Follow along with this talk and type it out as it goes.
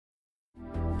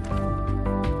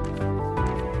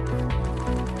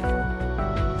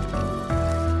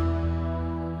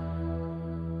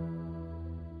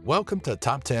Welcome to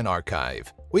Top 10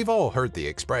 Archive. We've all heard the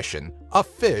expression, a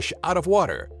fish out of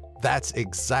water. That's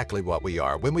exactly what we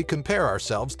are when we compare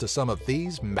ourselves to some of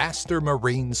these master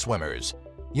marine swimmers.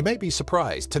 You may be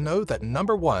surprised to know that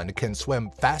number 1 can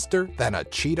swim faster than a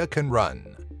cheetah can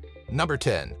run. Number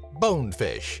 10.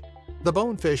 Bonefish. The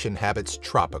bonefish inhabits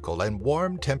tropical and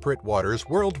warm temperate waters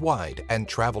worldwide and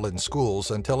travel in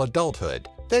schools until adulthood,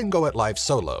 then go at life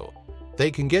solo. They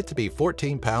can get to be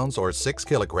 14 pounds or 6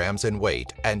 kilograms in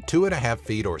weight and 2.5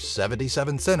 feet or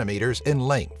 77 centimeters in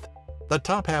length. The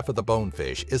top half of the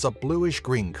bonefish is a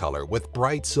bluish-green color with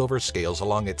bright silver scales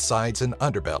along its sides and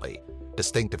underbelly.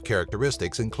 Distinctive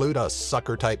characteristics include a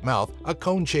sucker-type mouth, a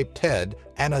cone-shaped head,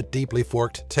 and a deeply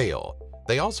forked tail.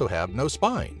 They also have no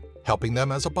spine, helping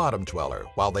them as a bottom dweller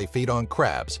while they feed on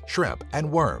crabs, shrimp, and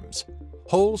worms.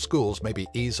 Whole schools may be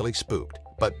easily spooked,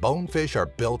 but bonefish are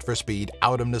built for speed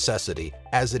out of necessity,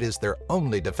 as it is their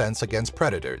only defense against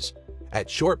predators. At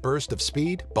short bursts of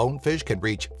speed, bonefish can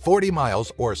reach 40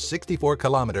 miles or 64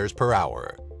 kilometers per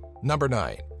hour. Number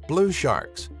 9. Blue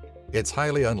sharks. It's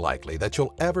highly unlikely that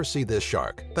you'll ever see this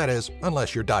shark, that is,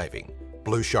 unless you're diving.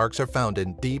 Blue sharks are found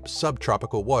in deep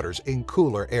subtropical waters in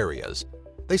cooler areas.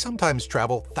 They sometimes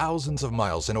travel thousands of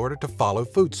miles in order to follow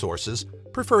food sources,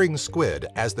 preferring squid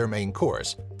as their main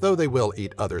course, though they will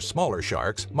eat other smaller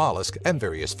sharks, mollusks, and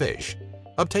various fish.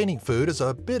 Obtaining food is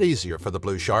a bit easier for the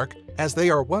blue shark, as they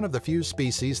are one of the few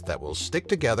species that will stick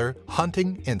together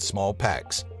hunting in small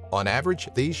packs. On average,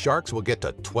 these sharks will get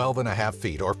to 12.5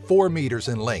 feet or 4 meters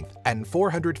in length and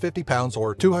 450 pounds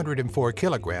or 204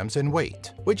 kilograms in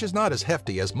weight, which is not as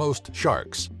hefty as most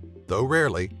sharks. Though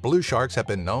rarely, blue sharks have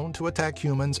been known to attack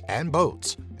humans and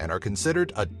boats and are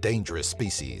considered a dangerous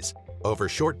species. Over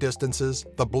short distances,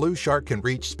 the blue shark can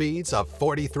reach speeds of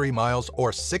 43 miles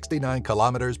or 69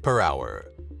 kilometers per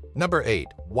hour. Number 8.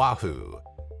 Wahoo.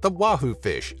 The wahoo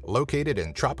fish, located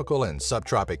in tropical and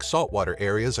subtropic saltwater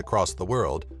areas across the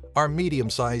world, are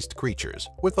medium-sized creatures,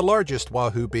 with the largest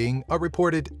wahoo being a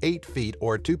reported 8 feet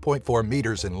or 2.4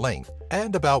 meters in length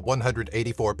and about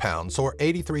 184 pounds or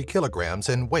 83 kilograms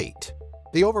in weight.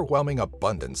 The overwhelming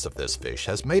abundance of this fish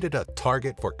has made it a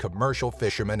target for commercial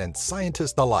fishermen and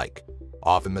scientists alike.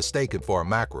 Often mistaken for a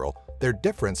mackerel, their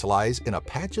difference lies in a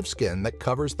patch of skin that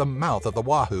covers the mouth of the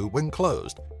wahoo when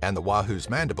closed, and the wahoo's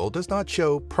mandible does not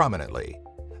show prominently.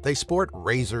 They sport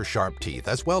razor-sharp teeth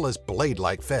as well as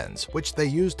blade-like fins, which they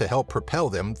use to help propel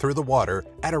them through the water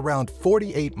at around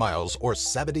 48 miles or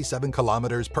 77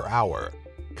 kilometers per hour.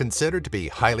 Considered to be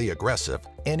highly aggressive,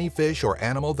 any fish or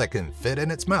animal that can fit in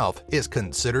its mouth is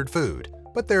considered food,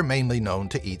 but they're mainly known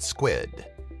to eat squid.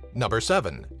 Number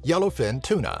 7. Yellowfin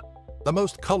Tuna. The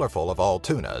most colorful of all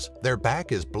tunas, their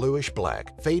back is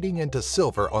bluish-black, fading into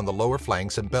silver on the lower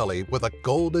flanks and belly with a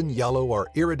golden yellow or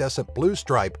iridescent blue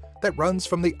stripe that runs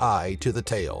from the eye to the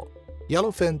tail.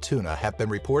 Yellowfin tuna have been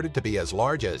reported to be as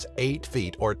large as 8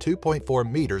 feet or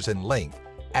 2.4 meters in length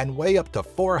and weigh up to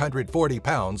 440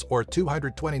 pounds or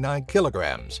 229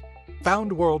 kilograms.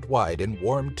 Found worldwide in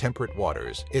warm temperate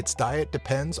waters, its diet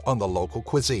depends on the local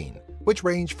cuisine, which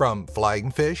range from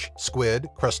flying fish, squid,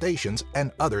 crustaceans,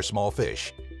 and other small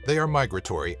fish. They are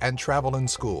migratory and travel in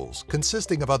schools,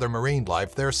 consisting of other marine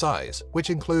life their size,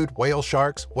 which include whale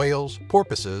sharks, whales,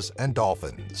 porpoises, and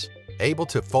dolphins. Able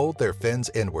to fold their fins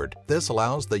inward, this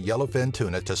allows the yellowfin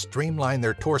tuna to streamline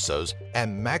their torsos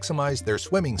and maximize their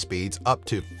swimming speeds up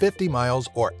to 50 miles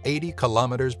or 80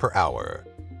 kilometers per hour.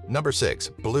 Number 6.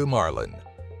 Blue marlin.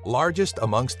 Largest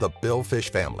amongst the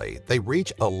billfish family, they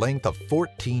reach a length of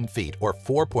 14 feet or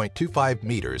 4.25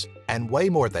 meters and weigh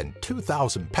more than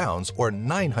 2,000 pounds or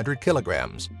 900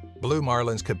 kilograms. Blue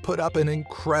marlins can put up an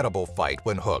incredible fight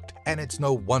when hooked, and it's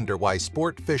no wonder why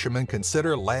sport fishermen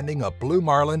consider landing a blue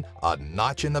marlin a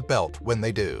notch in the belt when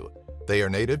they do. They are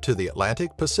native to the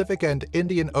Atlantic, Pacific, and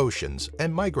Indian Oceans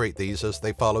and migrate these as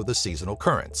they follow the seasonal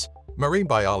currents. Marine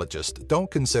biologists don't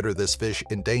consider this fish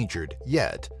endangered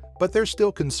yet, but there's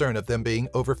still concern of them being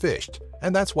overfished,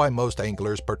 and that's why most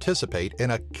anglers participate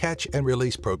in a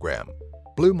catch-and-release program.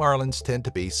 Blue marlins tend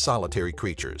to be solitary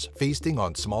creatures, feasting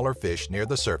on smaller fish near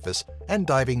the surface and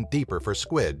diving deeper for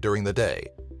squid during the day.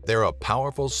 They're a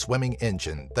powerful swimming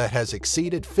engine that has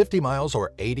exceeded 50 miles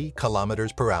or 80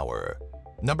 kilometers per hour.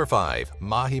 Number 5.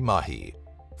 Mahi-Mahi.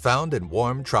 Found in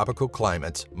warm tropical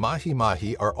climates,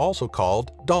 Mahi-Mahi are also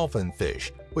called dolphin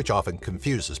fish, which often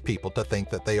confuses people to think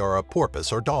that they are a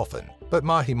porpoise or dolphin. But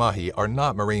Mahi-Mahi are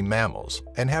not marine mammals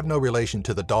and have no relation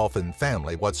to the dolphin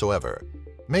family whatsoever.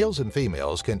 Males and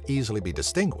females can easily be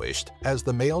distinguished, as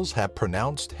the males have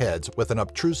pronounced heads with an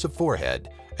obtrusive forehead,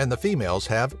 and the females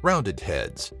have rounded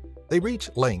heads. They reach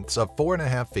lengths of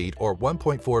 4.5 feet or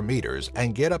 1.4 meters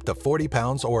and get up to 40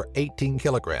 pounds or 18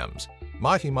 kilograms.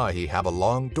 Mahi-Mahi have a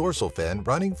long dorsal fin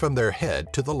running from their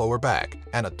head to the lower back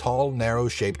and a tall,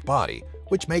 narrow-shaped body,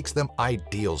 which makes them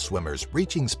ideal swimmers,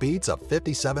 reaching speeds of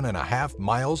 57.5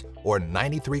 miles or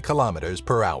 93 kilometers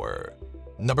per hour.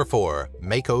 Number 4.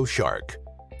 Mako Shark.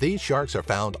 These sharks are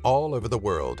found all over the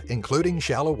world, including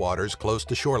shallow waters close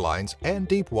to shorelines and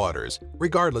deep waters,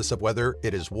 regardless of whether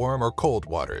it is warm or cold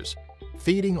waters.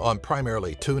 Feeding on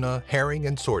primarily tuna, herring,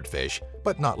 and swordfish,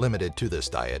 but not limited to this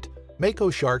diet, Mako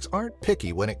sharks aren't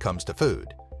picky when it comes to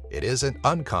food. It isn't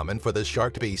uncommon for this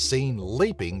shark to be seen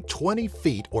leaping 20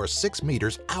 feet or 6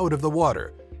 meters out of the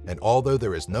water, and although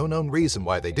there is no known reason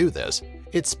why they do this,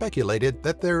 it's speculated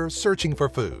that they're searching for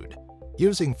food.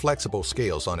 Using flexible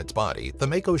scales on its body, the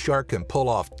Mako shark can pull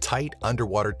off tight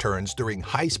underwater turns during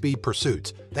high-speed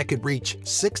pursuits that can reach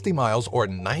 60 miles or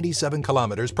 97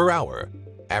 kilometers per hour.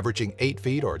 Averaging 8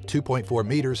 feet or 2.4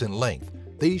 meters in length,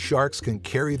 these sharks can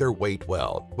carry their weight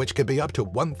well, which can be up to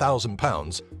 1,000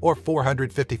 pounds or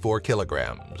 454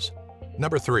 kilograms.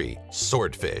 Number 3.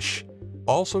 Swordfish.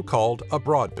 Also called a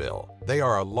broadbill, they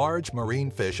are a large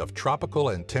marine fish of tropical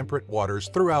and temperate waters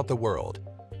throughout the world.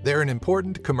 They're an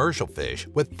important commercial fish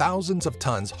with thousands of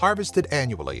tons harvested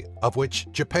annually, of which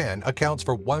Japan accounts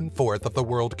for 1/4 of the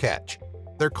world catch.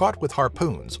 They're caught with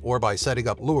harpoons or by setting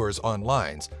up lures on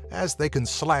lines, as they can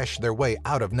slash their way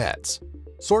out of nets.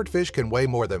 Swordfish can weigh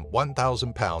more than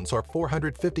 1,000 pounds or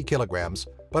 450 kilograms,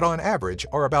 but on average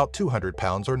are about 200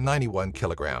 pounds or 91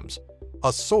 kilograms.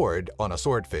 A sword on a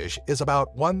swordfish is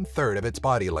about 1/3 of its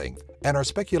body length and are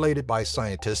speculated by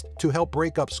scientists to help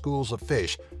break up schools of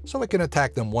fish so it can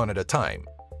attack them one at a time.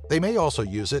 They may also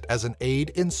use it as an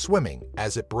aid in swimming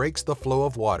as it breaks the flow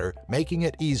of water, making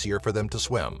it easier for them to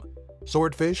swim.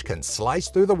 Swordfish can slice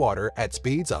through the water at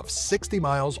speeds of 60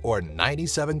 miles or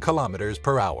 97 kilometers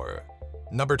per hour.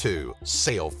 Number 2.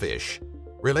 Sailfish.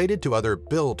 Related to other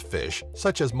billed fish,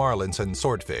 such as marlins and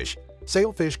swordfish,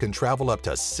 sailfish can travel up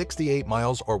to 68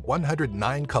 miles or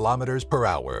 109 kilometers per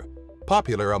hour.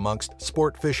 Popular amongst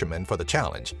sport fishermen for the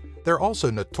challenge, they're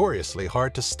also notoriously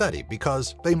hard to study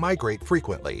because they migrate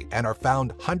frequently and are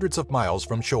found hundreds of miles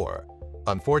from shore.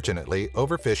 Unfortunately,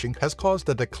 overfishing has caused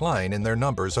a decline in their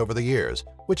numbers over the years,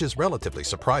 which is relatively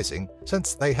surprising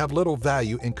since they have little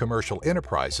value in commercial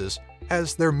enterprises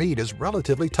as their meat is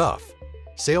relatively tough.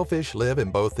 Sailfish live in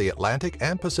both the Atlantic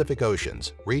and Pacific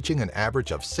Oceans, reaching an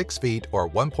average of 6 feet or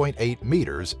 1.8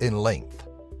 meters in length.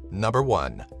 Number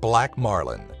 1. Black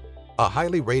marlin. A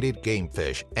highly rated game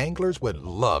fish, anglers would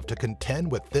love to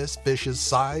contend with this fish's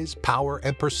size, power,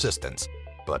 and persistence.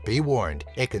 But be warned,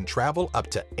 it can travel up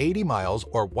to 80 miles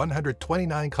or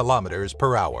 129 kilometers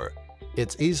per hour.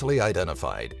 It's easily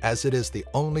identified as it is the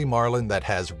only marlin that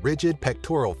has rigid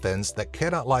pectoral fins that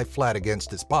cannot lie flat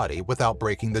against its body without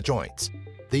breaking the joints.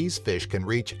 These fish can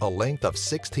reach a length of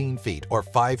 16 feet or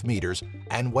 5 meters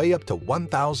and weigh up to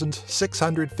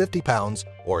 1,650 pounds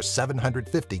or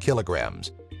 750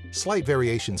 kilograms. Slight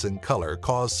variations in color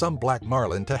cause some black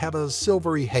marlin to have a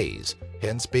silvery haze,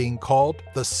 hence being called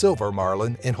the silver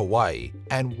marlin in Hawaii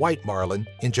and white marlin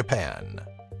in Japan.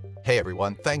 Hey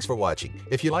everyone, thanks for watching.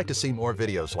 If you'd like to see more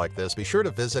videos like this, be sure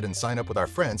to visit and sign up with our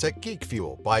friends at Geek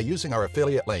Fuel by using our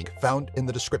affiliate link found in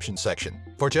the description section.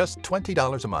 For just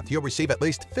 $20 a month, you'll receive at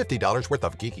least $50 worth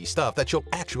of geeky stuff that you'll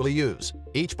actually use.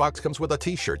 Each box comes with a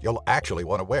t-shirt you'll actually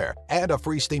want to wear and a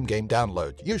free Steam game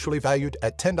download, usually valued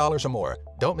at $10 or more.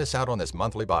 Don't miss out on this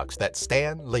monthly box that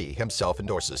Stan Lee himself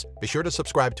endorses. Be sure to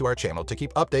subscribe to our channel to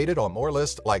keep updated on more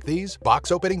lists like these,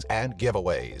 box openings, and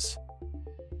giveaways.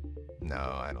 No,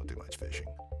 I don't do much fishing,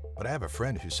 but I have a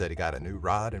friend who said he got a new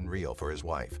rod and reel for his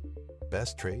wife.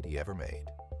 Best trade he ever made.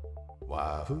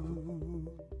 Wahoo!